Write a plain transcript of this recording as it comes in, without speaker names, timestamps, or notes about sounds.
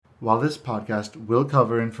While this podcast will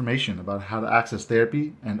cover information about how to access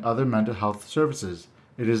therapy and other mental health services,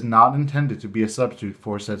 it is not intended to be a substitute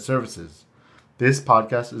for said services. This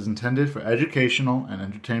podcast is intended for educational and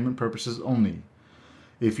entertainment purposes only.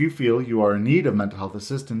 If you feel you are in need of mental health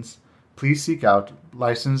assistance, please seek out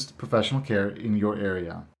licensed professional care in your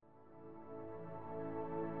area.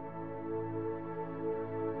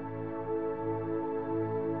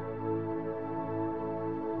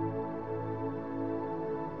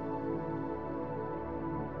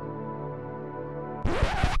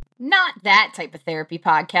 Not that type of therapy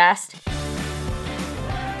podcast.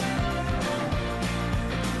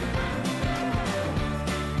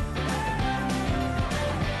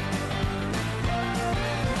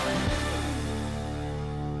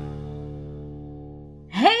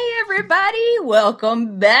 Hey everybody,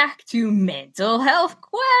 welcome back to Mental Health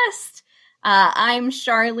Quest. I'm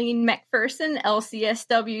Charlene McPherson,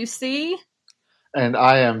 LCSWC. And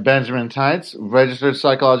I am Benjamin Tides, registered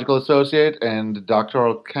psychological associate and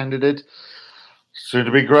doctoral candidate, soon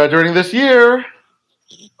to be graduating this year.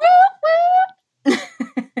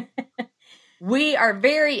 We are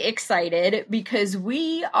very excited because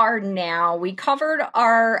we covered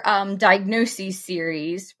our diagnoses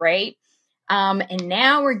series, right? And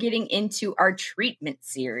now we're getting into our treatment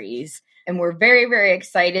series. And we're very, very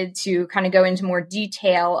excited to kind of go into more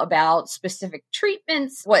detail about specific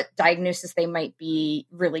treatments, what diagnosis they might be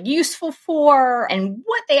really useful for, and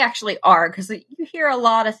what they actually are. Because you hear a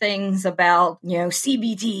lot of things about,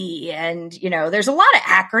 CBT, and, there's a lot of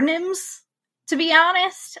acronyms, to be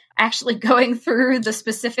honest. Actually going through the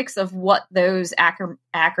specifics of what those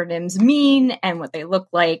acronyms mean and what they look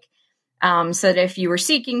like. So that if you were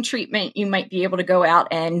seeking treatment, you might be able to go out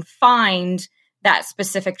and find that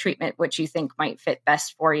specific treatment which you think might fit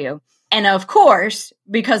best for you. And of course,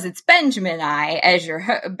 because it's Benjamin and I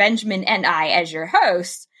as your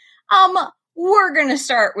host, we're going to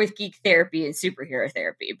start with geek therapy and superhero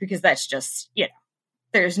therapy because that's just,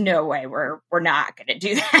 there's no way we're not going to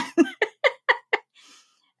do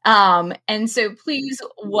that. And so please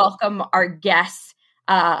welcome our guests,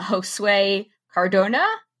 Josue Cardona,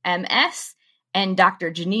 MS, and Dr.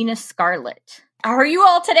 Janina Scarlett. How are you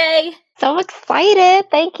all today? So excited.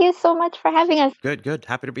 Thank you so much for having us. Good.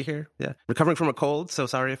 Happy to be here. Yeah. Recovering from a cold, so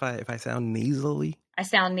sorry if I sound nasally. I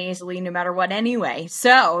sound nasally no matter what anyway,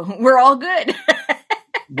 so we're all good.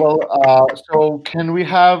 Well, so can we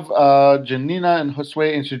have Janina and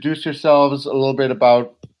Josue introduce yourselves a little bit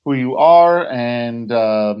about who you are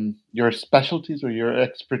and your specialties or your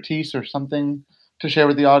expertise or something to share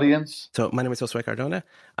with the audience? So my name is Josue Cardona.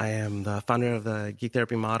 I am the founder of the Geek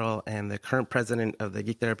Therapy Model and the current president of the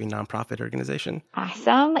Geek Therapy nonprofit organization.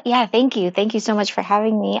 Awesome. Yeah, thank you. Thank you so much for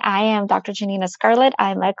having me. I am Dr. Janina Scarlett.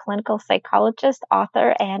 I'm a clinical psychologist,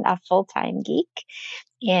 author, and a full-time geek.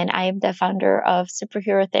 And I am the founder of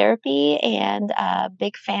Superhero Therapy and a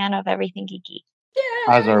big fan of everything geeky.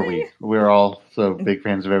 Yay! As are we. We're all so big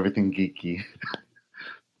fans of everything geeky.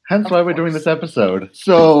 Hence why we're doing this episode.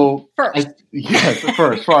 So, first,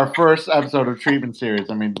 for our first episode of Treatment Series.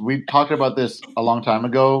 I mean, we talked about this a long time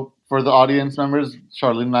ago for the audience members.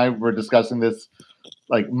 Charlene and I were discussing this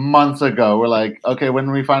like months ago. We're like, okay,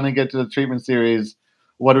 when we finally get to the Treatment Series,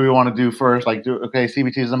 what do we want to do first? Like,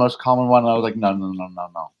 CBT is the most common one. And I was like,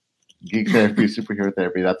 no. Geek therapy, superhero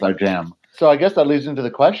therapy, that's our jam. So I guess that leads into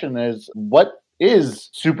the question is, what is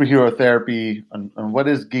superhero therapy and what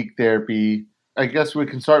is geek therapy? I guess we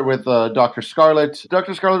can start with Dr. Scarlett.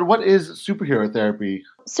 Dr. Scarlett, what is superhero therapy?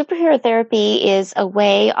 Superhero therapy is a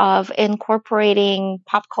way of incorporating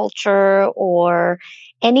pop culture or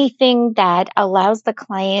anything that allows the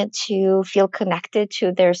client to feel connected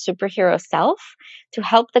to their superhero self to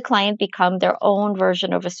help the client become their own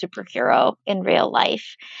version of a superhero in real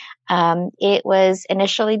life. It was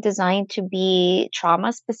initially designed to be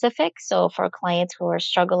trauma specific. So for clients who are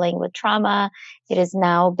struggling with trauma, it has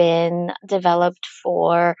now been developed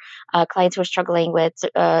for clients who are struggling with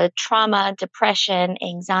trauma, depression,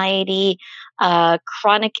 anxiety,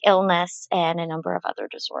 chronic illness, and a number of other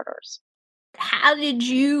disorders. How did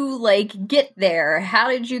you get there? How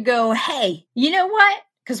did you go, hey, you know what?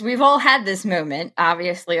 Because we've all had this moment,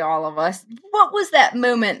 obviously all of us. What was that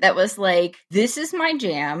moment that was like, this is my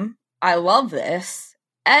jam, I love this,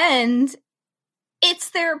 and it's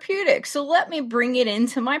therapeutic, so let me bring it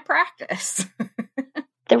into my practice?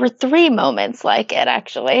 There were 3 moments like it,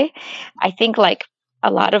 actually. I think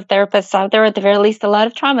a lot of therapists out there, at the very least, a lot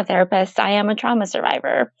of trauma therapists. I am a trauma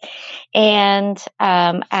survivor. And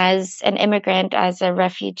as an immigrant, as a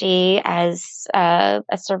refugee, as a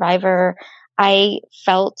survivor, I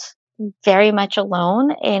felt very much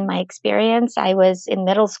alone in my experience. I was in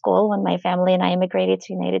middle school when my family and I immigrated to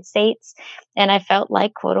the United States, and I felt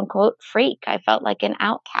like, quote unquote, freak. I felt like an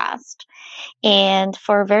outcast. And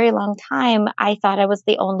for a very long time, I thought I was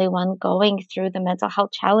the only one going through the mental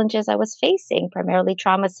health challenges I was facing, primarily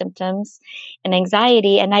trauma symptoms and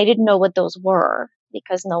anxiety. And I didn't know what those were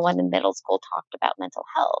because no one in middle school talked about mental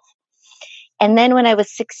health. And then when I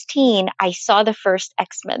was 16, I saw the first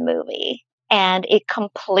X-Men movie. And it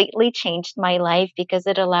completely changed my life because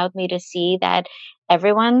it allowed me to see that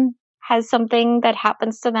everyone has something that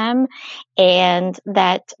happens to them, and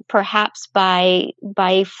that perhaps by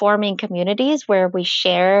forming communities where we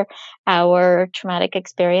share our traumatic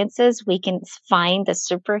experiences, we can find the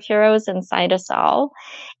superheroes inside us all.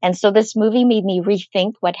 And so this movie made me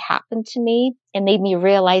rethink what happened to me and made me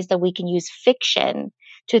realize that we can use fiction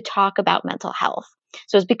to talk about mental health.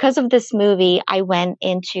 So it's because of this movie, I went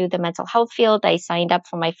into the mental health field. I signed up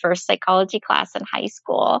for my first psychology class in high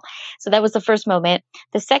school. So that was the first moment.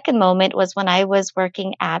 The second moment was when I was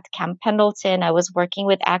working at Camp Pendleton. I was working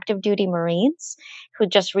with active duty Marines who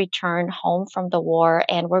just returned home from the war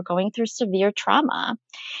and were going through severe trauma.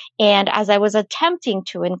 And as I was attempting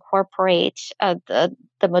to incorporate the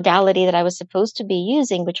modality that I was supposed to be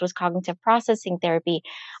using, which was cognitive processing therapy,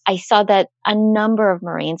 I saw that a number of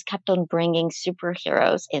Marines kept on bringing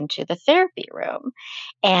superheroes into the therapy room.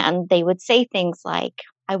 And they would say things like,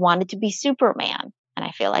 I wanted to be Superman, and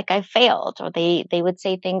I feel like I failed. Or they would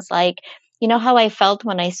say things like, you know how I felt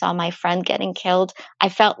when I saw my friend getting killed? I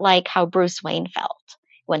felt like how Bruce Wayne felt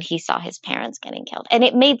when he saw his parents getting killed. And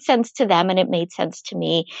it made sense to them and it made sense to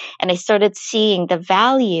me. And I started seeing the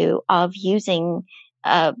value of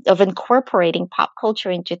of incorporating pop culture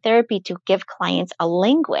into therapy to give clients a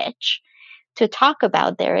language to talk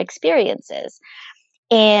about their experiences.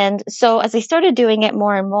 And so as I started doing it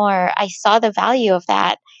more and more, I saw the value of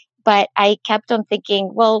that. But I kept on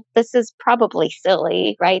thinking, well, this is probably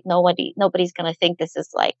silly, right? Nobody's going to think this is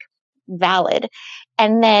like valid.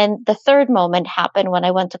 And then the third moment happened when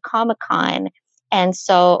I went to Comic-Con and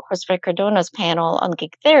saw Josue Cardona's panel on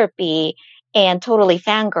gig therapy and totally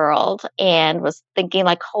fangirled and was thinking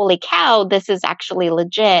like, holy cow, this is actually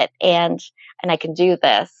legit and I can do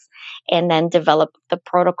this. And then develop the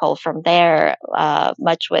protocol from there,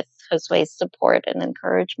 much with Josue's support and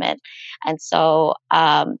encouragement. And so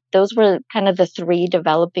those were kind of the three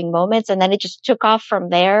developing moments. And then it just took off from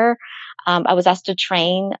there. I was asked to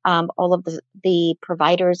train all of the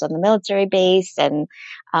providers on the military base. And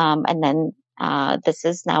then this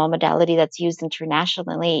is now a modality that's used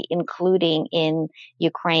internationally, including in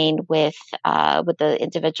Ukraine with the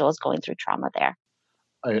individuals going through trauma there.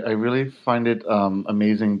 I really find it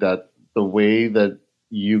amazing that the way that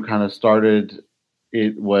you kind of started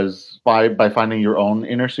it was by finding your own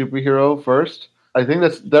inner superhero first. I think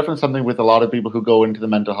that's definitely something with a lot of people who go into the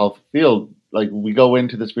mental health field. Like we go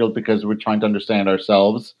into this field because we're trying to understand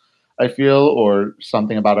ourselves, I feel, or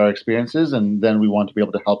something about our experiences, and then we want to be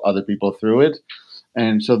able to help other people through it.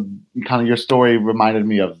 And so kind of your story reminded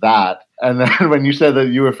me of that. And then when you said that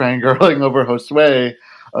you were fangirling over Josue,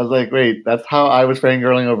 I was like, wait, that's how I was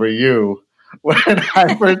fangirling over you when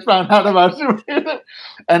I first found out about Superhero.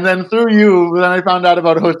 And then through you, when I found out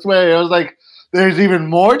about Josue, I was like, there's even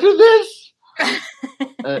more to this?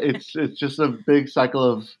 It's just a big cycle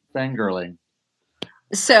of fangirling.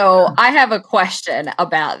 So I have a question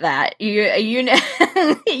about that. You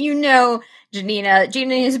know,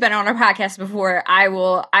 Janina's been on our podcast before. I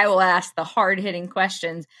will ask the hard hitting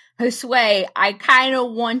questions. Josue, I kind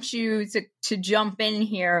of want you to jump in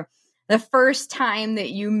here. The first time that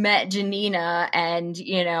you met Janina and,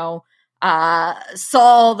 saw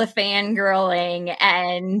the fangirling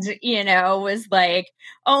and, was like,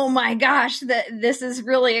 oh my gosh, this is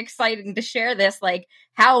really exciting to share this. Like,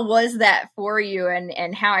 how was that for you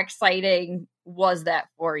and how exciting was that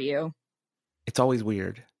for you? It's always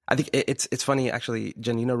weird. I think it's funny, actually.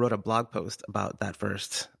 Janina wrote a blog post about that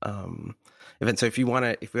first event. So if you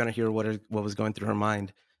want to hear what was going through her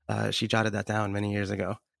mind, she jotted that down many years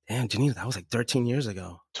ago. Damn, Janina, that was like 13 years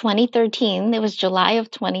ago. 2013. It was July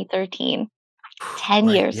of 2013. 10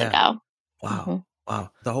 right, years yeah. ago. Wow. Mm-hmm.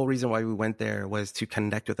 Wow. The whole reason why we went there was to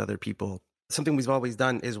connect with other people. Something we've always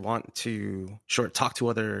done is want to talk to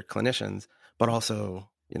other clinicians, but also,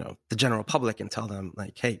 the general public and tell them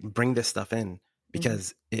like, hey, bring this stuff in.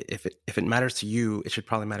 Because if it matters to you, it should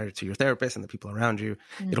probably matter to your therapist and the people around you.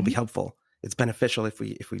 Mm-hmm. It'll be helpful. It's beneficial if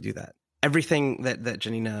we do that. Everything that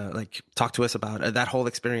Janina talked to us about, that whole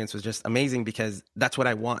experience was just amazing because that's what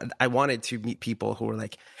I want. I wanted to meet people who were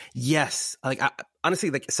like, yes,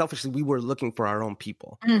 honestly, selfishly, we were looking for our own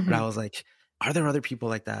people. Mm-hmm. But I was like, are there other people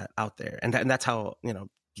like that out there? And that's how,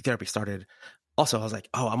 Geek Therapy started, also, I was like,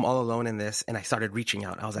 oh, I'm all alone in this. And I started reaching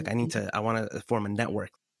out. I was like, I want to form a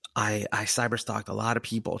network. I cyber stalked a lot of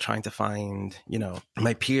people trying to find,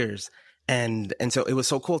 my peers. And so it was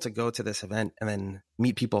so cool to go to this event and then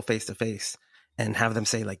meet people face to face and have them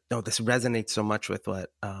say like, no, this resonates so much with what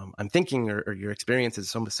I'm thinking, or your experience is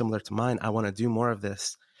so similar to mine. I want to do more of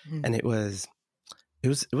this. Mm-hmm. And it was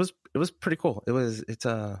pretty cool. It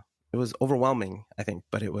was overwhelming, I think,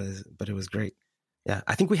 but it was great. Yeah.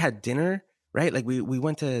 I think we had dinner, right? Like we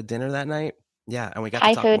went to dinner that night. Yeah. And we got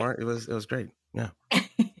to talk more. It was great. Yeah.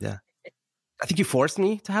 Yeah. I think you forced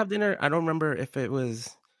me to have dinner. I don't remember if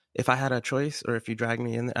I had a choice or if you dragged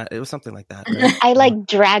me in. It was something like that. Right? I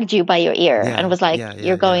dragged you by your ear and was like,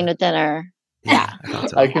 you're going to dinner. Yeah.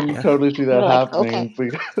 I can totally see that happening.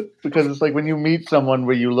 Okay. Because it's like when you meet someone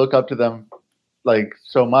where you look up to them like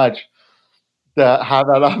so much, to have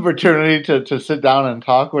that opportunity to sit down and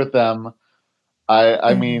talk with them.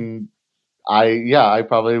 I mean, I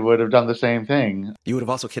probably would have done the same thing. You would have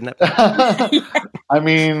also kidnapped me. I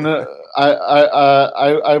mean,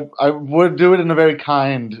 I would do it in a very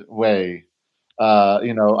kind way.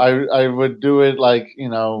 I would do it like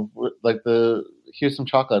the here's some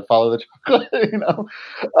chocolate, follow the chocolate.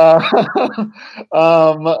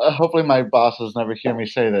 Hopefully my bosses never hear me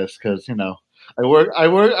say this because I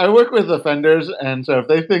work with offenders, and so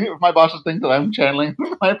if my bosses think that I'm channeling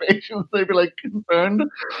my patients, they'd be like concerned.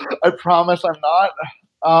 I promise I'm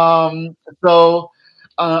not. So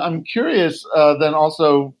I'm curious then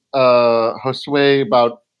also, Josue,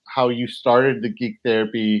 about how you started the Geek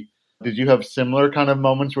Therapy. Did you have similar kind of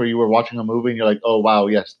moments where you were watching a movie and you're like, oh wow,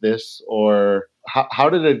 yes, this, or how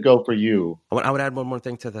did it go for you? I would add one more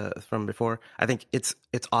thing from before. I think it's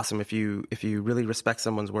awesome if you really respect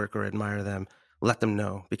someone's work or admire them, let them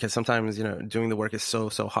know, because sometimes doing the work is so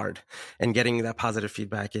hard, and getting that positive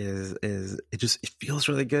feedback it feels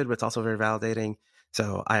really good, but it's also very validating.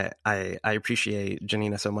 So I appreciate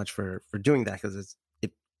Janina so much for doing that, because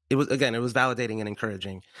it was validating and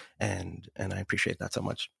encouraging, and I appreciate that so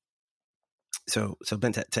much. So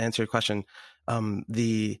Ben, to answer your question, I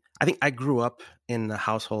think I grew up in a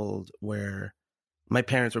household where my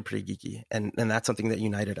parents were pretty geeky, and that's something that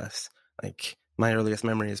united us. Like my earliest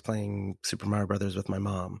memory is playing Super Mario Brothers with my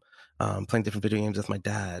mom, playing different video games with my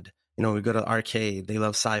dad. We go to the arcade. They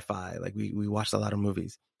love sci-fi. Like we watched a lot of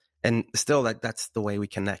movies, and still that's the way we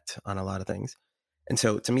connect on a lot of things. And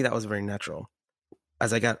so to me, that was very natural.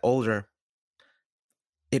 As I got older,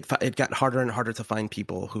 it got harder and harder to find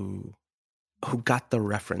people who got the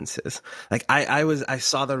references. Like I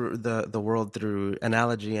saw the world through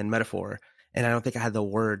analogy and metaphor, and I don't think I had the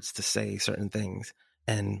words to say certain things.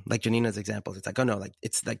 And like Janina's examples, it's like, oh no, like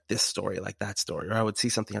it's like this story, like that story. Or I would see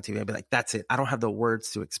something on TV, I'd be like, that's it. I don't have the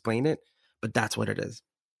words to explain it, but that's what it is.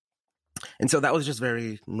 And so that was just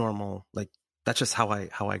very normal. Like that's just how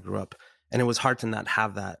I grew up. And it was hard to not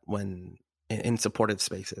have that when in supportive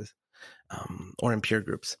spaces, or in peer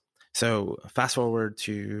groups. So fast forward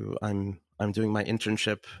to I'm doing my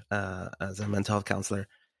internship as a mental health counselor,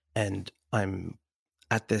 and I'm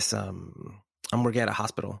at this I'm working at a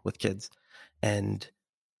hospital with kids, and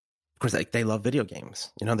of course like they love video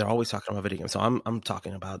games. They're always talking about video games. So I'm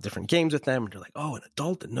talking about different games with them, and they're like, "Oh, an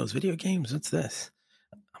adult that knows video games? What's this?"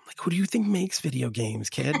 I'm like, "Who do you think makes video games,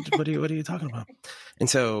 kid? What are you talking about?" And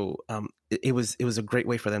so it was a great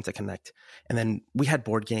way for them to connect. And then we had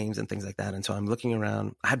board games and things like that. And so I'm looking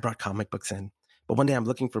around. I had brought comic books in, but one day I'm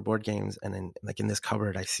looking for board games, and then like in this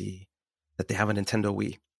cupboard, I see that they have a Nintendo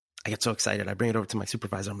Wii. I get so excited. I bring it over to my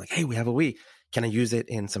supervisor. I'm like, "Hey, we have a Wii. Can I use it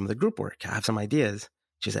in some of the group work? I have some ideas."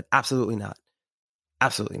 She said, "Absolutely not.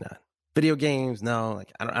 Absolutely not. Video games, no.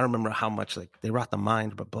 Like I don't remember how much like they rot the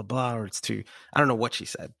mind, but blah blah, or it's too. I don't know what she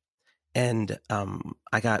said." And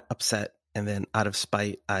I got upset, and then out of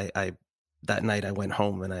spite, I that night I went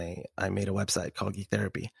home and I made a website called Geek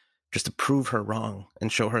Therapy, just to prove her wrong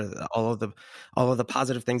and show her all of the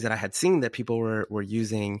positive things that I had seen that people were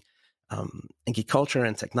using in geek culture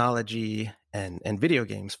and technology and video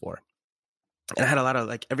games for. And I had a lot of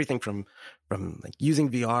like everything from like using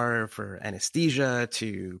VR for anesthesia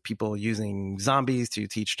to people using zombies to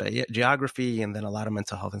teach geography, and then a lot of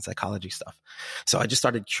mental health and psychology stuff. So I just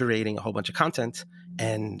started curating a whole bunch of content,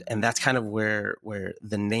 and that's kind of where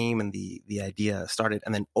the name and the idea started.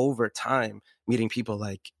 And then over time, meeting people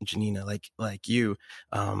like Janina, like you,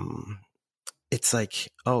 it's like,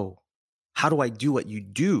 oh, how do I do what you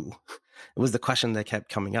do? It was the question that kept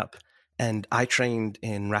coming up. And I trained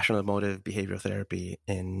in rational emotive behavioral therapy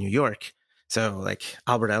in New York. So like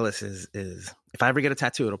Albert Ellis is if I ever get a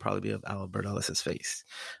tattoo, it'll probably be of Albert Ellis's face.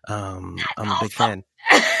 I'm a big fan.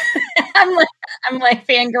 I'm like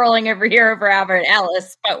fangirling over here over Albert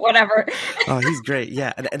Ellis, but whatever. Oh, he's great.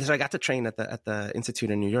 Yeah. And so I got to train at the Institute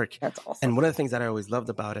in New York. That's awesome. And one of the things that I always loved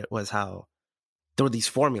about it was how there were these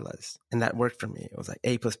formulas, and that worked for me. It was like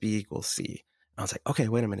A plus B equals C. I was like, okay,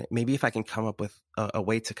 wait a minute. Maybe if I can come up with a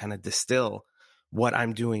way to kind of distill what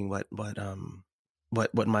I'm doing, what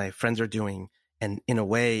my friends are doing, and in a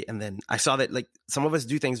way, and then I saw that like some of us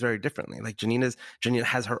do things very differently. Like Janina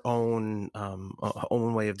has her own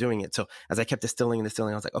way of doing it. So as I kept distilling, I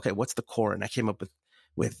was like, okay, what's the core? And I came up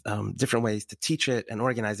with different ways to teach it and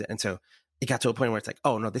organize it. And so it got to a point where it's like,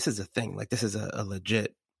 oh no, this is a thing. Like this is a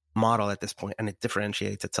legit model at this point, and it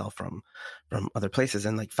differentiates itself from other places.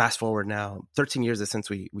 And like fast forward now 13 years since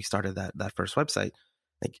we started that first website,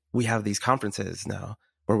 like we have these conferences now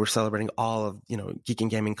where we're celebrating all of geek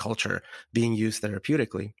and gaming culture being used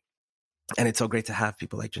therapeutically. And it's so great to have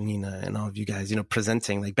people like Janina and all of you guys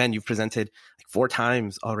presenting. Like Ben, you've presented like 4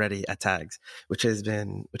 times already at TAGS, which has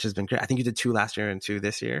been great. I think you did 2 last year and 2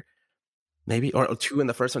 this year, maybe, or 2 in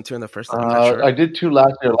the first one, 2 in the first. I'm not sure. I did 2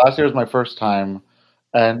 last year. Last year was my first time.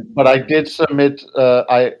 But I did submit.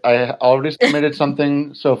 I already submitted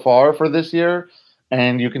something so far for this year,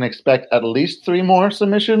 and you can expect at least 3 more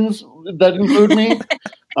submissions that include me.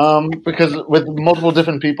 Because with multiple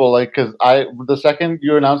different people, like because the second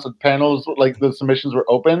you announced that panels, like the submissions were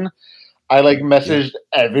open, I like messaged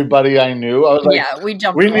everybody I knew. I was like, yeah,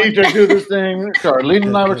 we need to do this thing. Charlene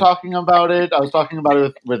and I were talking about it. I was talking about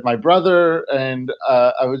it with my brother, and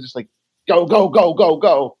I was just like, go, go, go, go,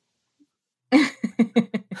 go.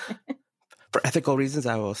 For ethical reasons,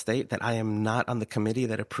 I will state that I am not on the committee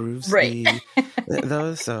that approves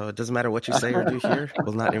those. So it doesn't matter what you say or do here; it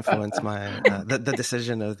will not influence my the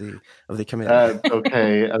decision of the committee.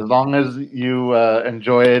 Okay, as long as you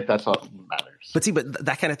enjoy it, that's all that matters. But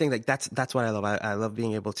that kind of thing, like that's what I love. I love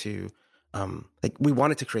being able to. Like we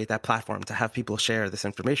wanted to create that platform to have people share this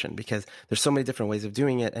information because there's so many different ways of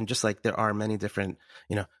doing it, and just like there are many different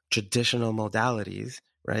traditional modalities.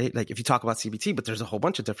 Right? Like if you talk about CBT, but there's a whole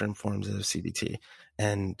bunch of different forms of CBT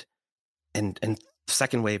and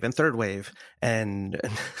second wave and third wave. And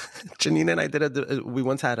Janina and I we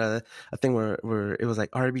once had a thing where it was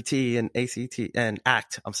like RBT and ACT and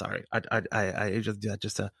ACT. I'm sorry. I just do that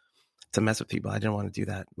just to mess with people. I didn't want to do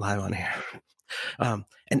that live on air.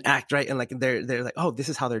 And ACT, right? And like they're like, oh, this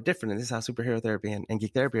is how they're different, and this is how superhero therapy and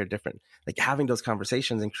geek therapy are different. Like having those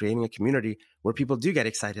conversations and creating a community where people do get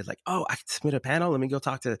excited, like, oh, I can submit a panel, let me go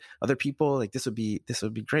talk to other people. Like this would be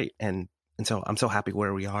great. And so I'm so happy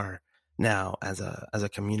where we are now as a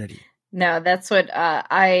community. No, that's what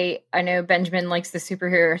I know. Benjamin likes the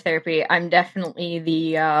superhero therapy. I'm definitely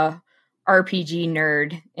the RPG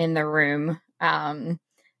nerd in the room.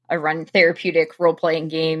 I run therapeutic role-playing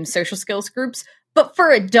games, social skills groups, but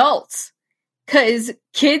for adults, because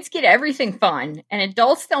kids get everything fun and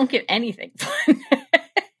adults don't get anything fun.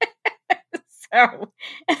 So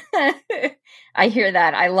I hear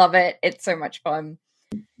that. I love it. It's so much fun.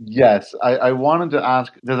 Yes, I wanted to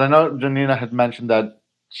ask, because I know Janina had mentioned that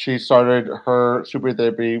she started her super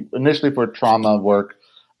therapy initially for trauma work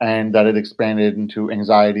and that it expanded into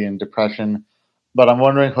anxiety and depression. But I'm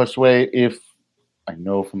wondering, Josue, if I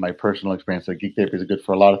know from my personal experience that geek therapy is good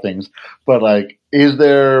for a lot of things, but like, is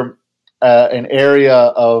there an area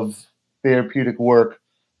of therapeutic work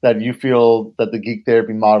that you feel that the geek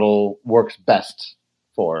therapy model works best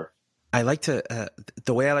for? I like to,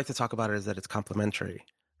 the way I like to talk about it is that it's complementary,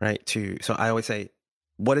 right? So I always say,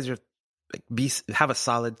 what is your, have a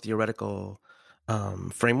solid theoretical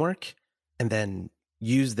framework, and then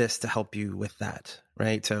use this to help you with that,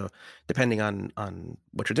 right? So depending on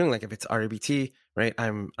what you're doing, like if it's RABT, right?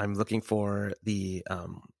 I'm looking for the,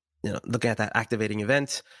 looking at that activating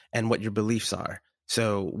event and what your beliefs are.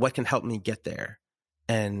 So what can help me get there?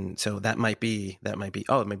 And so that might be,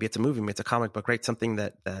 oh, maybe it's a movie, maybe it's a comic book, right? Something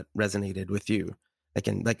that resonated with you.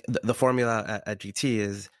 Like the formula at GT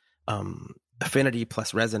is affinity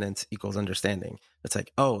plus resonance equals understanding. It's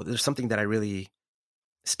like, oh, there's something that I really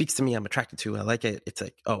speaks to me, I'm attracted to, I like it. It's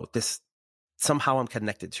like, oh, this, somehow I'm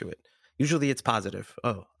connected to it. Usually it's positive.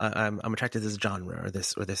 Oh, I'm attracted to this genre or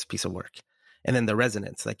this piece of work. And then the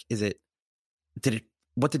resonance, like,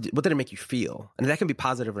 what did it make you feel? And that can be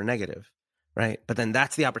positive or negative, right? But then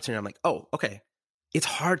that's the opportunity. I'm like, oh, okay. It's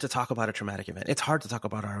hard to talk about a traumatic event. It's hard to talk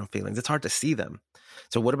about our own feelings. It's hard to see them.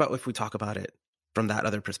 So what about if we talk about it from that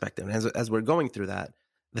other perspective? And as we're going through that,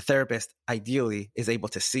 the therapist ideally is able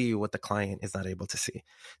to see what the client is not able to see.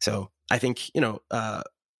 So I think,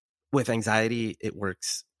 with anxiety, it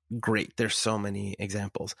works great. There's so many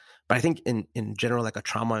examples, but I think in general, like a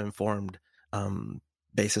trauma-informed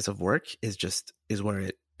basis of work is where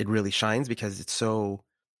it really shines, because it's so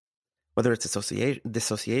whether it's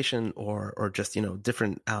dissociation or just,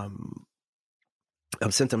 different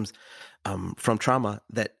symptoms from trauma,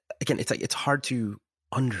 that again, it's like, it's hard to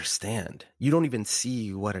understand. You don't even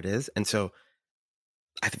see what it is. And so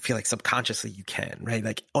I feel like subconsciously you can, right?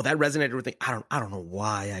 Like, oh, that resonated with me. I don't know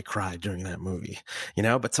why I cried during that movie,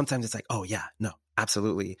 but sometimes it's like, oh yeah, no,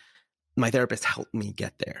 absolutely. My therapist helped me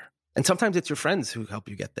get there. And sometimes it's your friends who help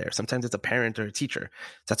you get there. Sometimes it's a parent or a teacher.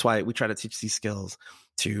 That's why we try to teach these skills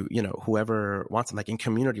to, whoever wants them, like in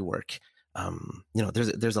community work.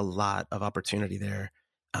 There's a lot of opportunity there.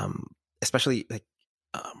 Especially like,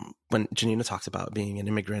 when Janina talks about being an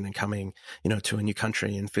immigrant and coming, to a new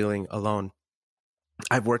country and feeling alone.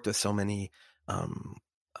 I've worked with so many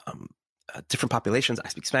different populations. I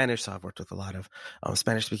speak Spanish, so I've worked with a lot of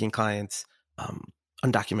Spanish-speaking clients,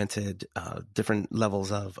 undocumented, different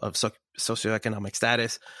levels of socioeconomic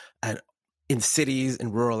status, and in cities,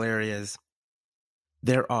 in rural areas.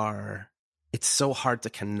 It's so hard to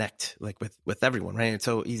connect like with everyone, right? It's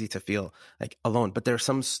so easy to feel like alone, but there are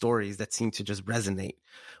some stories that seem to just resonate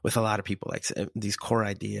with a lot of people, like these core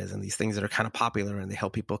ideas and these things that are kind of popular, and they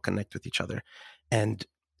help people connect with each other. And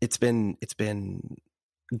it's been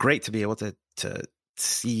great to be able to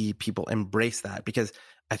see people embrace that, because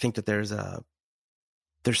I think that there was a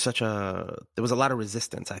lot of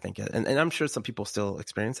resistance, I think. And I'm sure some people still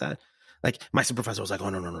experience that. Like my supervisor was like, oh,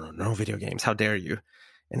 no video games. How dare you?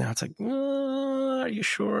 And now it's like, are you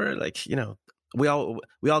sure? Like, we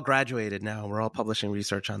all graduated now. We're all publishing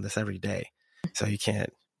research on this every day. So you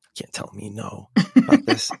can't tell me no about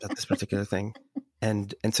this particular thing.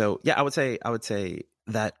 And so, yeah, I would say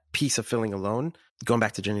that piece of feeling alone, going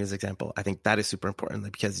back to Jenny's example, I think that is super important,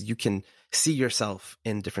 because you can see yourself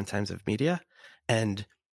in different types of media. And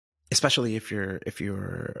especially if you're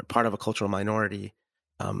part of a cultural minority,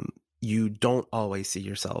 you don't always see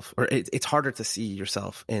yourself, or it's harder to see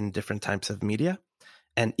yourself in different types of media.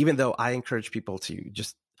 And even though I encourage people to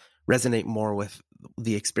just resonate more with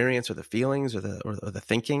the experience or the feelings or the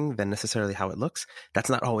thinking than necessarily how it looks, that's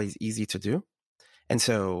not always easy to do. And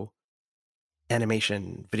so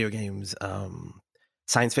animation, video games,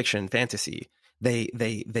 science fiction, fantasy,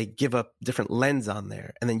 they give a different lens on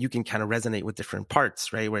there, and then you can kind of resonate with different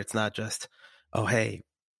parts, right? Where it's not just, oh, hey,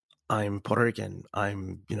 I'm Puerto Rican,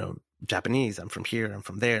 I'm, Japanese, I'm from here, I'm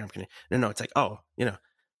from there. No, it's like, oh,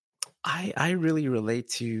 I really relate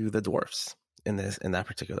to the dwarfs in that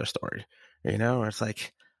particular story, or it's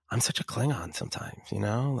like, I'm such a Klingon sometimes,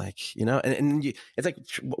 and it's like,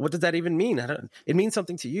 what does that even mean? It means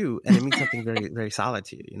something to you, and it means something very, very solid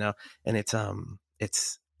to you, and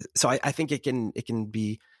it's so I think it can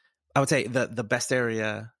be, I would say the best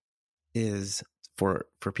area is for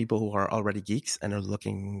people who are already geeks and are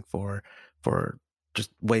looking for just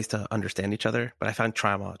ways to understand each other. But I found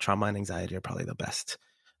trauma and anxiety are probably the best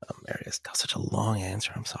areas. That was such a long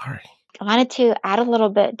answer. I'm sorry. I wanted to add a little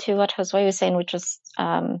bit to what Josue was saying, which was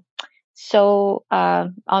so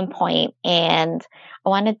on point. And I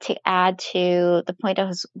wanted to add to the point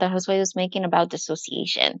that Josue was making about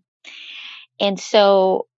dissociation. And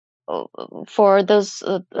so for those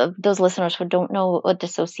listeners who don't know what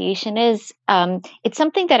dissociation is, it's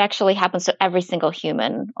something that actually happens to every single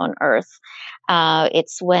human on Earth.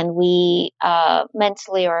 It's when we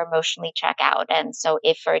mentally or emotionally check out. And so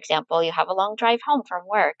if, for example, you have a long drive home from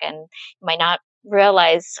work and you might not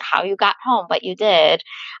realize how you got home, but you did,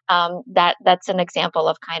 that's an example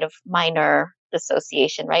of kind of minor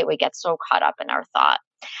dissociation, right? We get so caught up in our thought.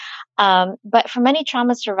 But for many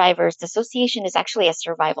trauma survivors, dissociation is actually a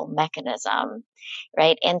survival mechanism,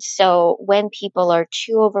 right? And so when people are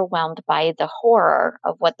too overwhelmed by the horror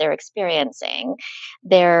of what they're experiencing,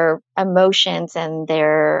 their emotions and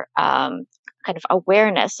their kind of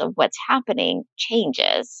awareness of what's happening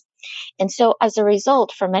changes. And so as a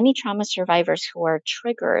result, for many trauma survivors who are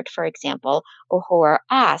triggered, for example, or who are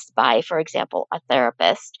asked by, for example, a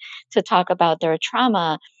therapist to talk about their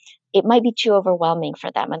trauma, it might be too overwhelming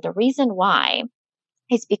for them. And the reason why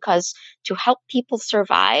is because to help people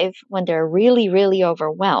survive when they're really, really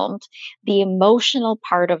overwhelmed, the emotional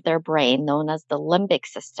part of their brain, known as the limbic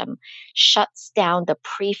system, shuts down the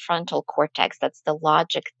prefrontal cortex. That's the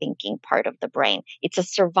logic thinking part of the brain. It's a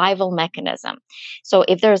survival mechanism. So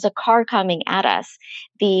if there's a car coming at us,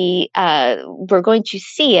 we're going to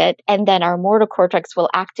see it, and then our motor cortex will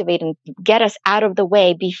activate and get us out of the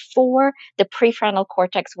way before the prefrontal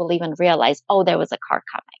cortex will even realize, oh, there was a car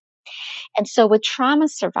coming. And so with trauma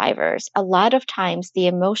survivors, a lot of times the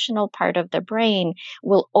emotional part of the brain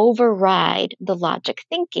will override the logic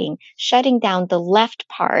thinking, shutting down the left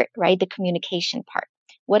part, right? The communication part.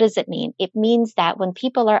 What does it mean? It means that when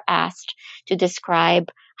people are asked to describe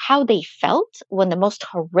how they felt when the most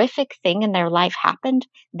horrific thing in their life happened,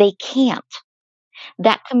 they can't.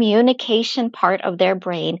 That communication part of their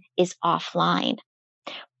brain is offline.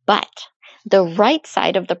 But the right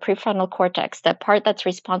side of the prefrontal cortex, that part that's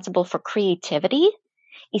responsible for creativity,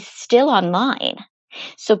 is still online.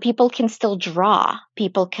 So people can still draw,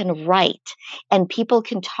 people can write, and people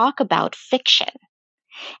can talk about fiction.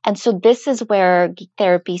 And so this is where geek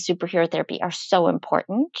therapy, superhero therapy are so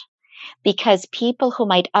important, because people who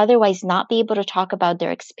might otherwise not be able to talk about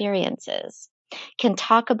their experiences can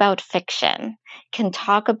talk about fiction, can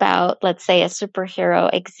talk about, let's say, a superhero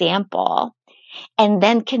example, and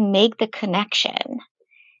then can make the connection,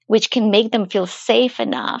 which can make them feel safe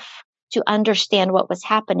enough to understand what was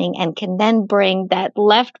happening, and can then bring that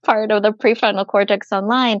left part of the prefrontal cortex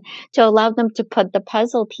online to allow them to put the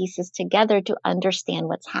puzzle pieces together to understand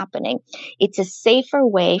what's happening. It's a safer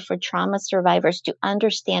way for trauma survivors to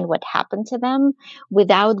understand what happened to them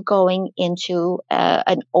without going into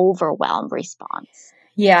an overwhelm response.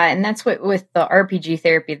 Yeah, and that's what with the RPG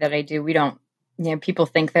therapy that I do, we don't, people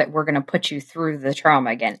think that we're going to put you through the trauma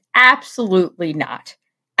again. Absolutely not.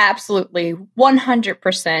 Absolutely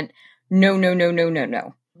 100%.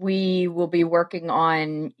 No. We will be working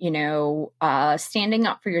on, standing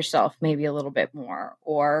up for yourself maybe a little bit more,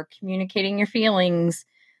 or communicating your feelings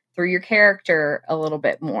through your character a little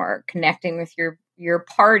bit more, connecting with your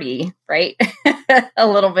party, right? A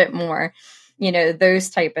little bit more, those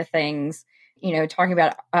type of things. Talking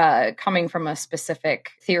about coming from a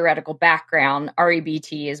specific theoretical background,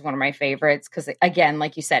 REBT is one of my favorites because, again,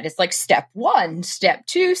 like you said, it's like step 1, step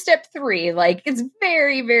 2, step 3. Like, it's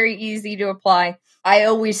very, very easy to apply. I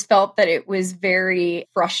always felt that it was very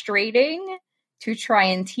frustrating to try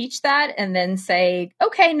and teach that and then say,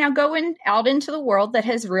 okay, now go out into the world that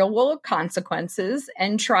has real world consequences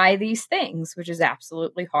and try these things, which is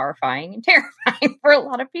absolutely horrifying and terrifying for a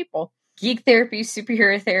lot of people. Geek therapy,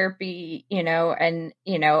 superhero therapy,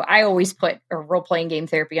 I always put a role-playing game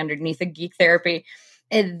therapy underneath a geek therapy,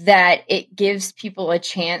 that it gives people a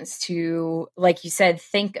chance to, like you said,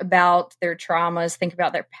 think about their traumas, think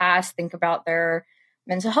about their past, think about their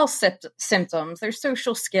mental health symptoms, their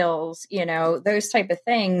social skills, those type of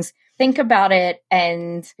things. Think about it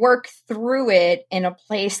and work through it in a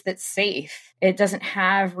place that's safe. It doesn't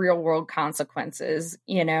have real world consequences.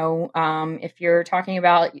 If you're talking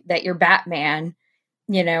about that you're Batman,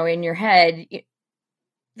 in your head,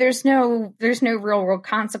 there's no real world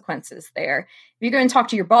consequences there. If you go and talk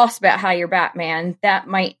to your boss about how you're Batman, that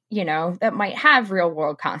might have real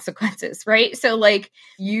world consequences, right? So, like,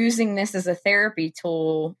 using this as a therapy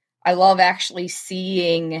tool, I love actually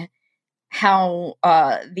seeing how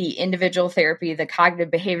the individual therapy, the cognitive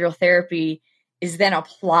behavioral therapy, is then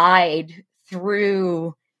applied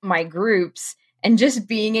through my groups, and just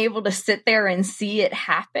being able to sit there and see it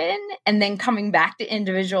happen, and then coming back to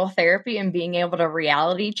individual therapy and being able to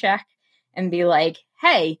reality check and be like,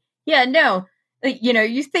 hey, yeah, no,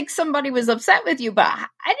 you think somebody was upset with you, but I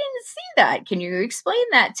didn't see that. Can you explain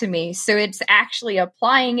that to me? So it's actually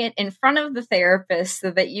applying it in front of the therapist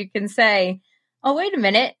so that you can say, oh, wait a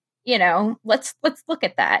minute, let's look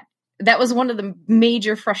at that. That was one of the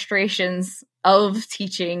major frustrations of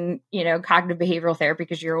teaching, cognitive behavioral therapy,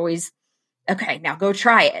 because you're always, okay, now go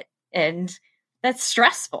try it. And that's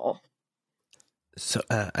stressful. So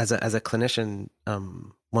as a clinician,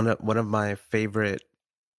 one of my favorite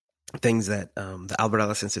things that the Albert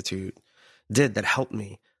Ellis Institute did that helped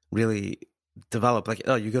me really develop, like,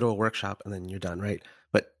 you go to a workshop and then you're done, right?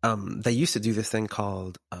 But they used to do this thing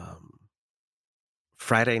called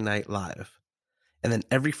Friday Night Live. And then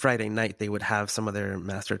every Friday night they would have some of their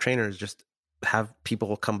master trainers just have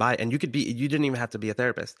people come by, and you didn't even have to be a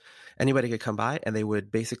therapist. Anybody could come by, and they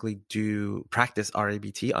would basically practice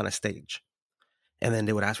RABT on a stage. And then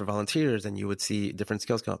they would ask for volunteers, and you would see different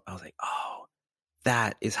skills come up. I was like, oh,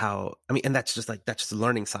 that is how, and that's just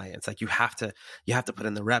learning science. Like, you have to put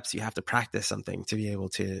in the reps, you have to practice something to be able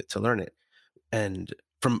to learn it. And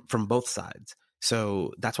from both sides.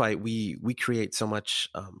 So that's why we create so much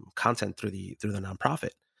content through the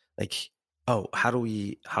nonprofit. Like, how do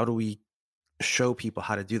we show people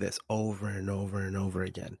how to do this over and over and over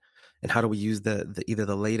again? And how do we use either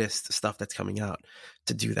the latest stuff that's coming out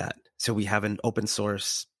to do that? So we have an open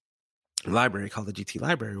source library called the GT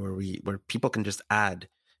Library, where people can just add,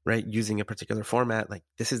 right, using a particular format. Like,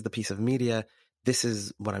 this is the piece of media, this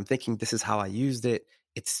is what I'm thinking, this is how I used it.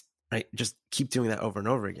 It's right. Just keep doing that over and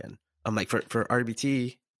over again. Like for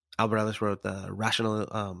RBT, Albert Ellis wrote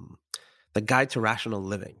the Guide to Rational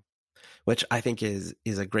Living, which I think is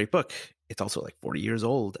a great book. It's also like 40 years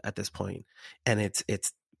old at this point, and it's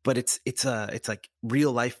like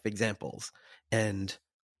real life examples. And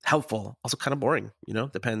helpful, also kind of boring,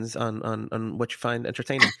 depends on what you find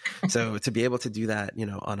entertaining. So to be able to do that,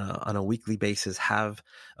 on a weekly basis, have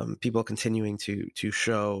people continuing to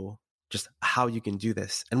show just how you can do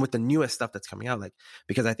this, and with the newest stuff that's coming out, like,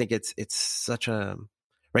 because I think it's such a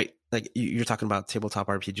right, like you're talking about tabletop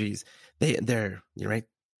RPGs, they're you're right,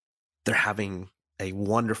 they're having a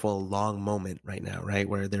wonderful long moment right now, right,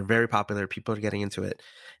 where they're very popular, people are getting into it,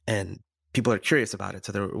 and people are curious about it,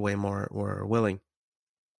 so they're way more willing.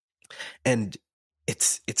 And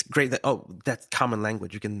it's great that, that's common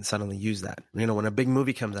language. You can suddenly use that. When a big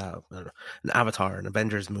movie comes out, an Avatar, an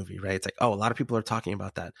Avengers movie, right? It's like, a lot of people are talking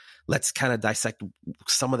about that. Let's kind of dissect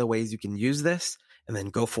some of the ways you can use this and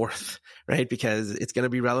then go forth, right? Because it's going to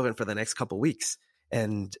be relevant for the next couple of weeks.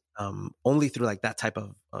 And only through like that type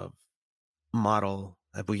of model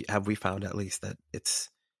have we found, at least, that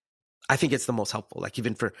I think it's the most helpful. Like,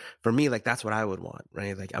 even for me, like, that's what I would want,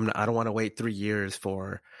 right? Like, I don't want to wait 3 years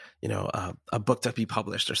for, a book to be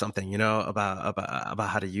published or something, about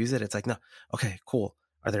how to use it. It's like, no, okay, cool.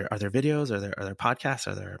 Are there videos? Are there podcasts?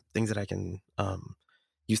 Are there things that I can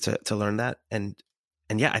use to learn that? And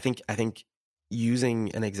yeah, I think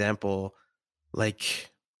using an example like,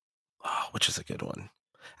 which is a good one.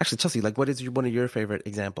 Actually, Chelsea, like, what is one of your favorite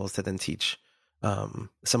examples to then teach some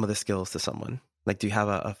of the skills to someone? Like, do you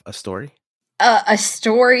have a story? A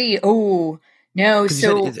story? Oh, no.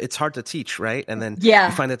 So it's hard to teach, right? And then you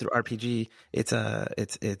find that through RPG, it's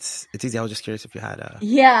easy. I was just curious if you had a...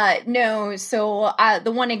 Yeah, no. So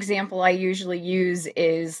the one example I usually use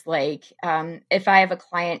is like, if I have a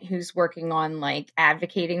client who's working on like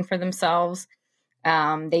advocating for themselves,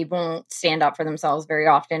 they won't stand up for themselves very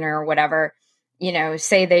often or whatever.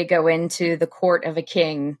 Say they go into the court of a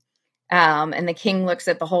king, and the king looks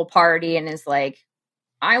at the whole party and is like,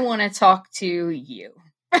 I want to talk to you.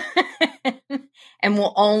 And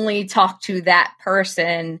will only talk to that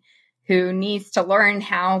person who needs to learn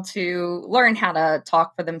how to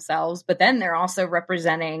talk for themselves. But then they're also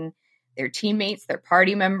representing their teammates, their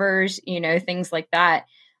party members, things like that.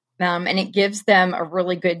 And it gives them a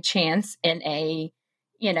really good chance in a,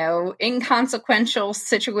 inconsequential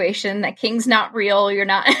situation. That king's not real. You're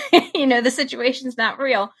not, the situation's not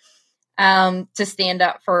real. To stand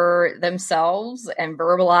up for themselves and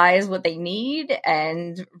verbalize what they need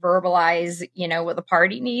and verbalize, what the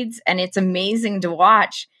party needs. And it's amazing to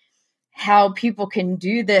watch how people can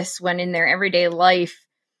do this when in their everyday life,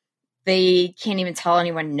 they can't even tell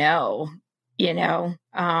anyone no,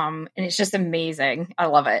 and it's just amazing. I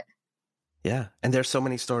love it. Yeah. And there's so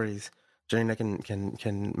many stories. Janina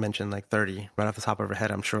can mention like 30 right off the top of her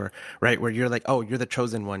head, I'm sure, right? Where you're like, oh, you're the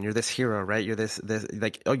chosen one. You're this hero, right? You're this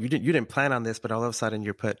like, oh, you didn't plan on this, but all of a sudden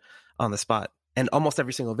you're put on the spot. And almost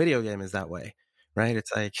every single video game is that way, right?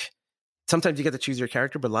 It's like, sometimes you get to choose your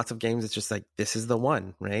character, but lots of games, it's just like, this is the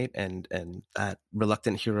one, right? And that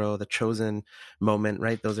reluctant hero, the chosen moment,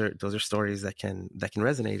 right? Those are stories that can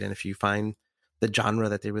resonate. And if you find the genre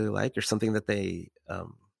that they really like, or something that they,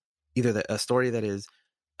 either a story that is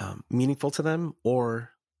meaningful to them or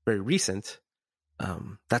very recent,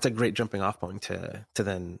 that's a great jumping off point to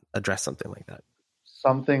then address something like that.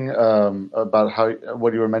 Something about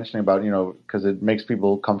what you were mentioning about, because it makes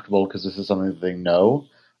people comfortable because this is something that they know.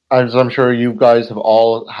 As I'm sure you guys have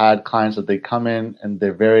all had clients that they come in and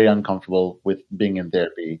they're very uncomfortable with being in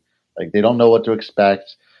therapy. Like, they don't know what to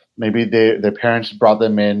expect. Maybe their parents brought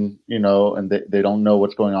them in, and they don't know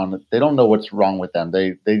what's going on. They don't know what's wrong with them.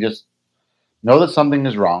 They just know that something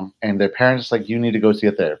is wrong, and their parents like, you need to go see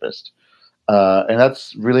a therapist. And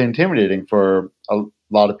that's really intimidating for a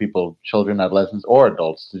lot of people, children, adolescents, or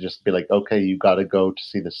adults, to just be like, okay, you got to go to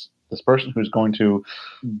see this person who's going to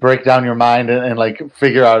break down your mind and like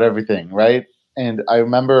figure out everything, right? And I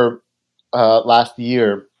remember last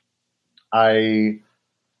year, I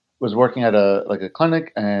was working at a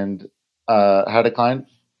clinic and had a client.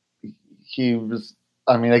 He was,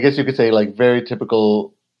 I guess you could say, like, very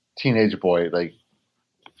typical teenage boy, like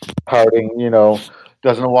pouting,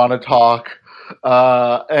 doesn't want to talk,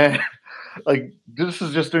 and like, this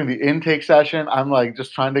is just during the intake session. I'm like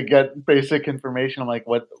just trying to get basic information. I'm like,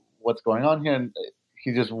 what's going on here? And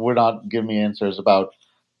he just would not give me answers about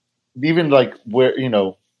even like where,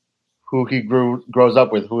 who he grows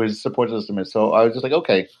up with, who his support system is. So I was just like,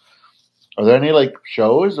 okay, are there any like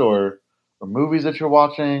shows or movies that you're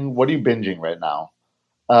watching? What are you binging right now?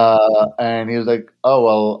 And he was like, oh,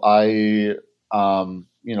 well, I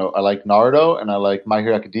like Naruto and I like My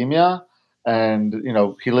Hero Academia. And,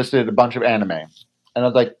 he listed a bunch of anime. And I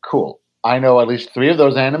was like, cool. I know at least 3 of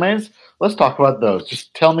those animes. Let's talk about those.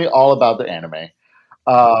 Just tell me all about the anime.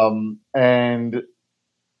 And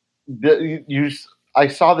I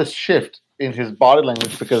saw this shift in his body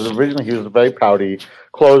language because originally he was very pouty,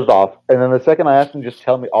 closed off, and then the second I asked him to just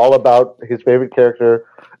tell me all about his favorite character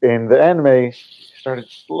in the anime, he started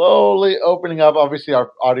slowly opening up. Obviously,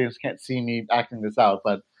 our audience can't see me acting this out,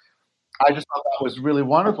 but I just thought that was really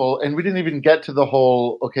wonderful. And we didn't even get to the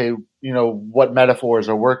whole, okay, what metaphors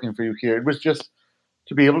are working for you here. It was just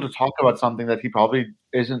to be able to talk about something that he probably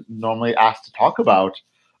isn't normally asked to talk about.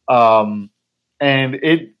 And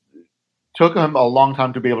it took him a long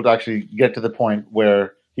time to be able to actually get to the point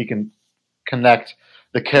where he can connect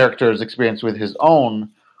the character's experience with his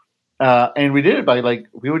own. And we did it by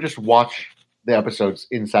we would just watch the episodes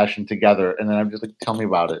in session together. And then I'm just like, tell me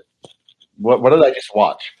about it. What did I just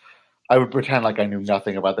watch? I would pretend like I knew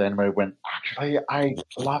nothing about the anime when actually I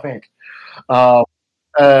love it.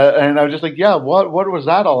 And I was just like, yeah, what was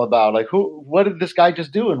that all about? Like, what did this guy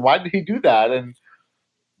just do? And why did he do that? And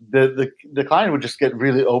the client would just get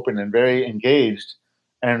really open and very engaged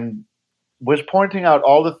and was pointing out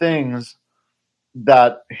all the things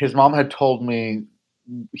that his mom had told me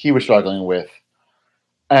he was struggling with.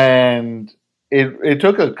 And it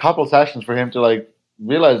took a couple sessions for him to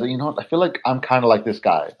realize that, I feel like I'm kind of like this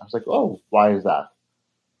guy. I was like, oh, why is that?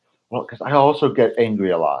 Well, because I also get angry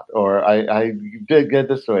a lot, or I did get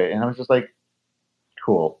this way. And I was just like,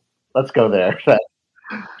 cool, let's go there.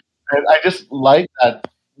 And I just like that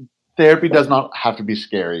therapy does not have to be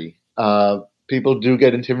scary. People do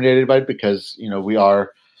get intimidated by it because, we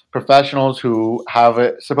are professionals who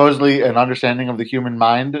have supposedly an understanding of the human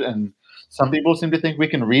mind, and some people seem to think we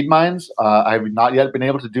can read minds. I've not yet been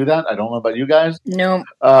able to do that. I don't know about you guys. No.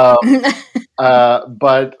 But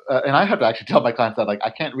and I have to actually tell my clients that I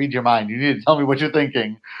can't read your mind. You need to tell me what you're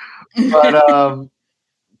thinking.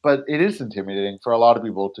 But it is intimidating for a lot of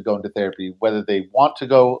people to go into therapy, whether they want to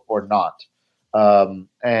go or not.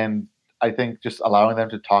 And I think just allowing them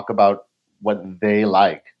to talk about what they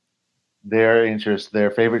like, their interests, their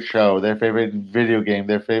favorite show, their favorite video game,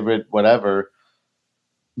 their favorite whatever,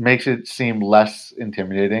 makes it seem less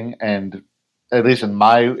intimidating, and at least in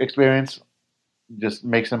my experience, just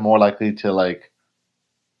makes them more likely to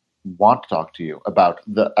want to talk to you about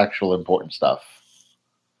the actual important stuff.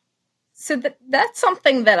 So that's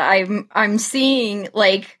something that I'm seeing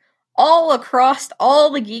all across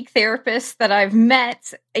all the geek therapists that I've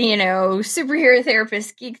met, superhero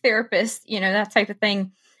therapists, geek therapists, that type of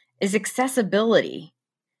thing, is accessibility.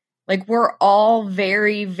 We're all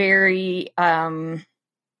very, very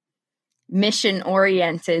mission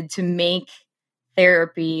oriented to make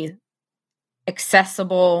therapy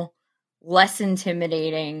accessible, less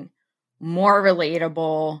intimidating, more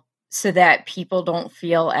relatable, so that people don't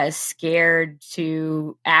feel as scared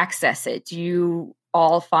to access it. Do you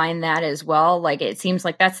all find that as well? It seems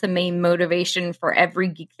like that's the main motivation for every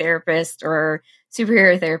geek therapist or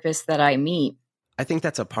superhero therapist that I meet. I think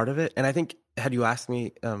that's a part of it. And I think had you asked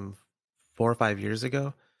me 4 or 5 years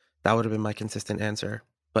ago, that would have been my consistent answer.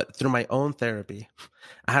 But through my own therapy,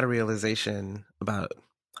 I had a realization I'd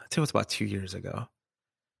say it was about 2 years ago,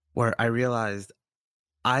 where I realized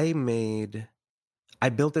I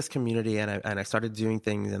built this community and I started doing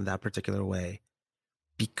things in that particular way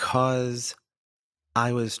because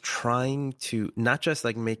I was trying to not just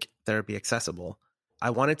make therapy accessible.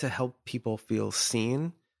 I wanted to help people feel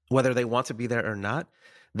seen, whether they want to be there or not.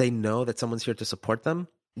 They know that someone's here to support them.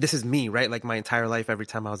 This is me, right? My entire life, every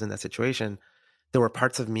time I was in that situation, there were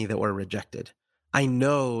parts of me that were rejected. I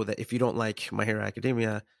know that if you don't like My Hero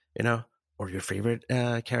Academia, or your favorite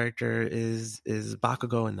character is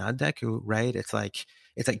Bakugo and Nadeku, right? It's like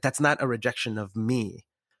that's not a rejection of me,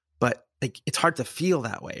 but it's hard to feel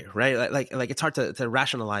that way, right? Like it's hard to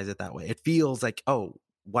rationalize it that way. It feels like, oh,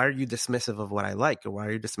 why are you dismissive of what I like, or why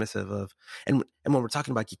are you dismissive of? And when we're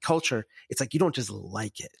talking about geek culture, it's you don't just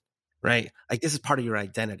like it, right? This is part of your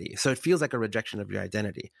identity, so it feels like a rejection of your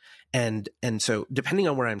identity. And so depending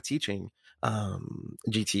on where I'm teaching,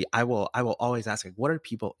 GT, I will always ask what are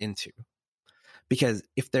people into? Because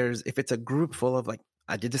if it's a group full of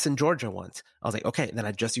I did this in Georgia once. I was like, okay, then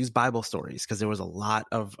I just used Bible stories because there was a lot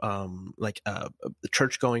of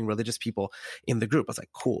church-going religious people in the group. I was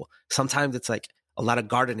like, cool. Sometimes it's a lot of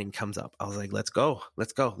gardening comes up. I was like, let's go.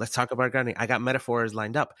 Let's talk about gardening. I got metaphors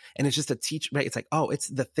lined up, and it's just to teach, right? It's it's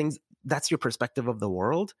the things, that's your perspective of the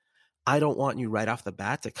world. I don't want you right off the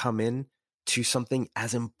bat to come in to something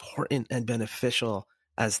as important and beneficial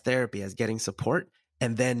as therapy, as getting support,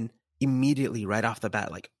 and then immediately right off the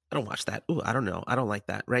bat, I don't watch that. Ooh, I don't know. I don't like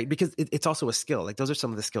that, right? Because it's also a skill. Those are some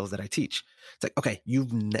of the skills that I teach. It's okay, you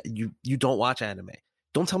don't watch anime.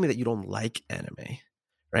 Don't tell me that you don't like anime,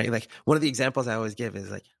 right? One of the examples I always give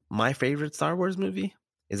is my favorite Star Wars movie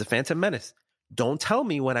is The Phantom Menace. don't tell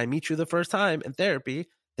me when I meet you the first time in therapy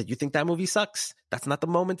that you think that movie sucks. That's not the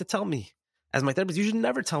moment to tell me. As my therapist, you should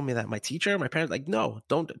never tell me that. My teacher, my parents, like, no,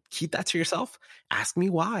 don't keep that to yourself. Ask me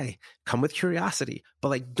why. Come with curiosity, but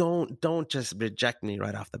like, don't just reject me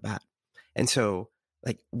right off the bat. And so,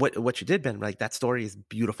 like, what you did, Ben, like, that story is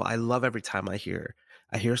beautiful. I love every time I hear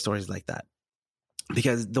stories like that,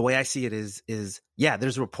 because the way I see it is yeah,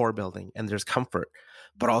 there's rapport building and there's comfort,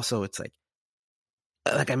 but also it's like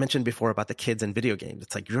I mentioned before about the kids and video games.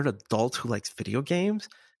 It's like, you're an adult who likes video games.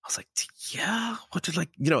 I was like, yeah, what did, like,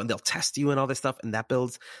 you know, and they'll test you and all this stuff, and that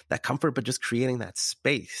builds that comfort, but just creating that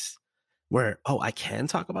space where, oh, I can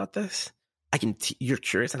talk about this. I can, you're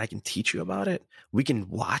curious and I can teach you about it. We can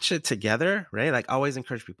watch it together, right? Like, I always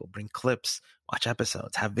encourage people, bring clips, watch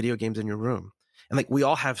episodes, have video games in your room. And like, we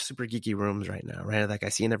all have super geeky rooms right now, right? Like, I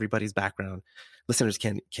see in everybody's background, listeners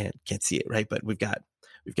can't see it, right? But we've got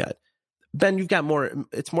Ben, you've got more,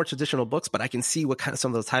 it's more traditional books, but I can see what kind of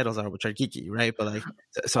some of those titles are, which are geeky, right? But like,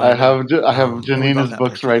 so I have Janina's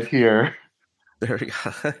books right here. There we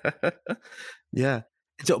go. Yeah.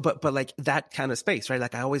 So, but like that kind of space, right?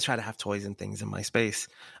 Like, I always try to have toys and things in my space,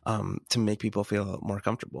 to make people feel more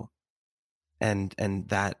comfortable. And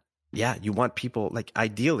that, yeah, you want people, like,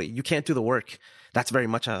 ideally, you can't do the work. That's very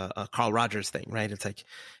much a Carl Rogers thing, right? It's like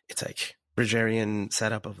Bridgerian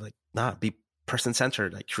setup of like, be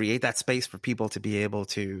person-centered, like, create that space for people to be able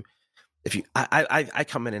to, I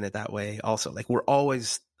come in it that way also. Like, we're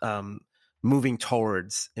always moving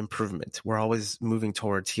towards improvement. We're always moving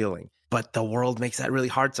towards healing, but the world makes that really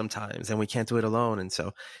hard sometimes, and we can't do it alone. And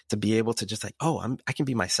so to be able to just like, oh, I can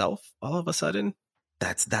be myself all of a sudden,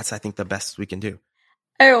 that's I think the best we can do.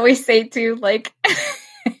 I always say too, like,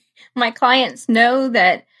 my clients know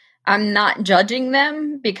that I'm not judging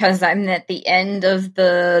them because I'm at the end of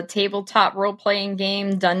the tabletop role-playing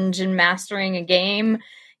game, dungeon mastering a game,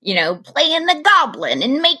 you know, playing the goblin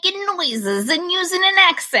and making noises and using an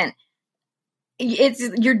accent.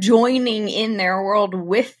 You're joining in their world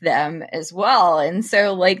with them as well. And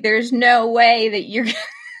so, like, there's no way that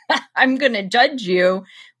I'm going to judge you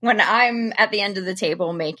when I'm at the end of the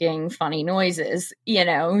table making funny noises, you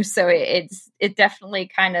know? So it definitely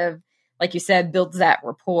kind of, like you said, builds that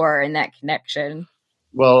rapport and that connection.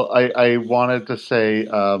 Well, I wanted to say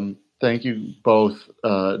thank you both,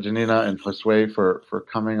 Janina and Josue, for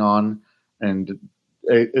coming on and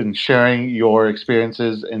sharing your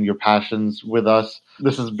experiences and your passions with us.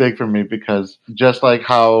 This is big for me because just like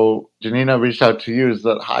how Janina reached out to you, is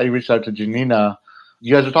that I reached out to Janina.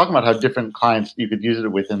 You guys were talking about how different clients you could use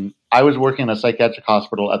it with. And I was working in a psychiatric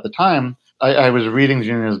hospital at the time. I was reading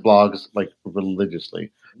Janina's blogs like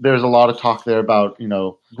religiously. There's a lot of talk there about, you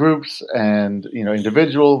know, groups and, you know,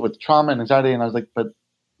 individual with trauma and anxiety. And I was like, but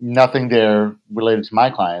nothing there related to my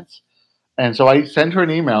clients. And so I sent her an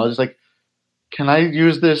email. I was like, can I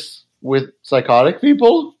use this with psychotic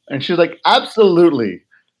people? And she's like, absolutely.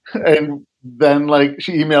 And then, like,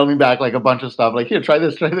 she emailed me back like a bunch of stuff, like, here, try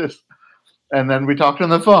this. And then we talked on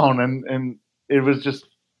the phone, and it was just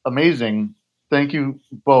amazing. Thank you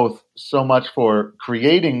both so much for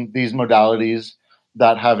creating these modalities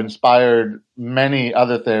that have inspired many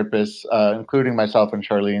other therapists, including myself and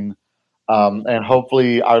Charlene. And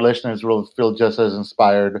hopefully our listeners will feel just as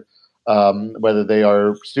inspired, whether they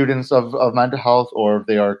are students of mental health or if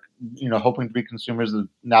they are, you know, hoping to be consumers.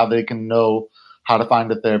 Now they can know how to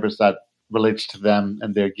find a therapist that relates to them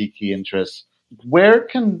and their geeky interests. Where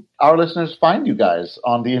can our listeners find you guys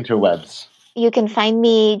on the interwebs? You can find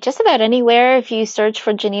me just about anywhere. If you search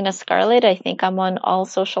for Janina Scarlett, I think I'm on all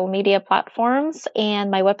social media platforms. And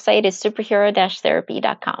my website is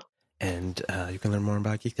superhero-therapy.com. And you can learn more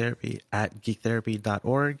about Geek Therapy at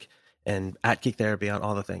geektherapy.org and at Geek Therapy on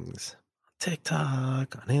all the things.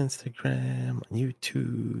 TikTok, on Instagram, on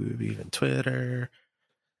YouTube, even Twitter.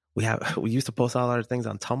 We used to post all our things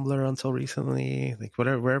on Tumblr until recently. Like,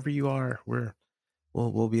 wherever you are,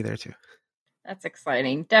 we'll be there too. That's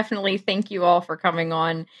exciting. Definitely. Thank you all for coming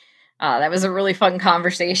on. That was a really fun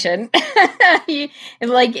conversation.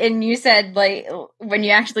 And you said, like, when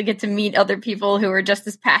you actually get to meet other people who are just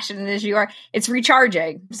as passionate as you are, it's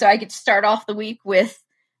recharging. So I get to start off the week with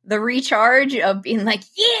the recharge of being like,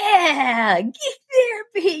 yeah, Geek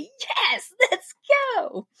Therapy. Yes, let's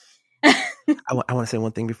go. I want to say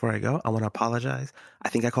one thing before I go. I want to apologize. I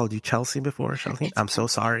think I called you Chelsea before, Chelsea. I'm so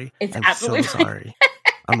sorry. I'm so sorry.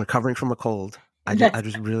 I'm recovering from a cold. I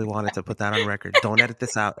just really wanted to put that on record. Don't edit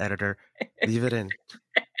this out, editor. Leave it in.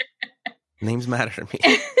 Names matter to me.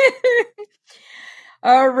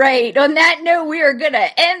 All right. On that note, we are going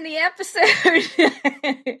to end the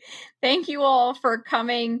episode. Thank you all for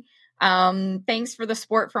coming. Thanks for the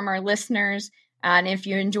support from our listeners. And if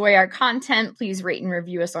you enjoy our content, please rate and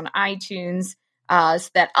review us on iTunes so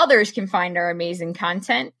that others can find our amazing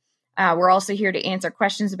content. We're also here to answer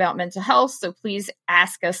questions about mental health, so please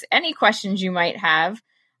ask us any questions you might have.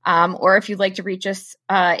 Or if you'd like to reach us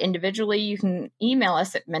individually, you can email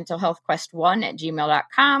us at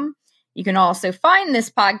mentalhealthquest1@gmail.com. You can also find this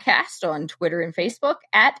podcast on Twitter and Facebook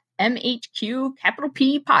at MHQ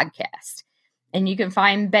P Podcast. And you can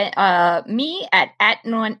find me at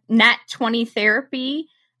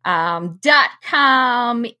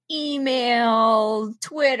nat20therapy.com, email,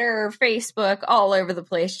 Twitter, Facebook, all over the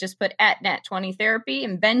place. Just put at nat20therapy.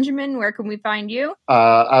 And Benjamin, where can we find you?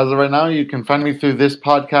 As of right now, you can find me through this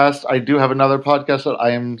podcast. I do have another podcast that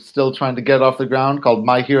I am still trying to get off the ground called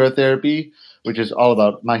My Hero Therapy, which is all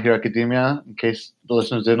about My Hero Academia, in case the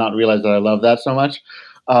listeners did not realize that I love that so much.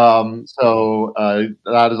 So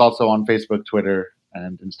that is also on Facebook, Twitter,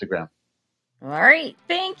 and Instagram. All right.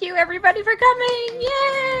 Thank you, everybody, for coming.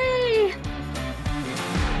 Yay!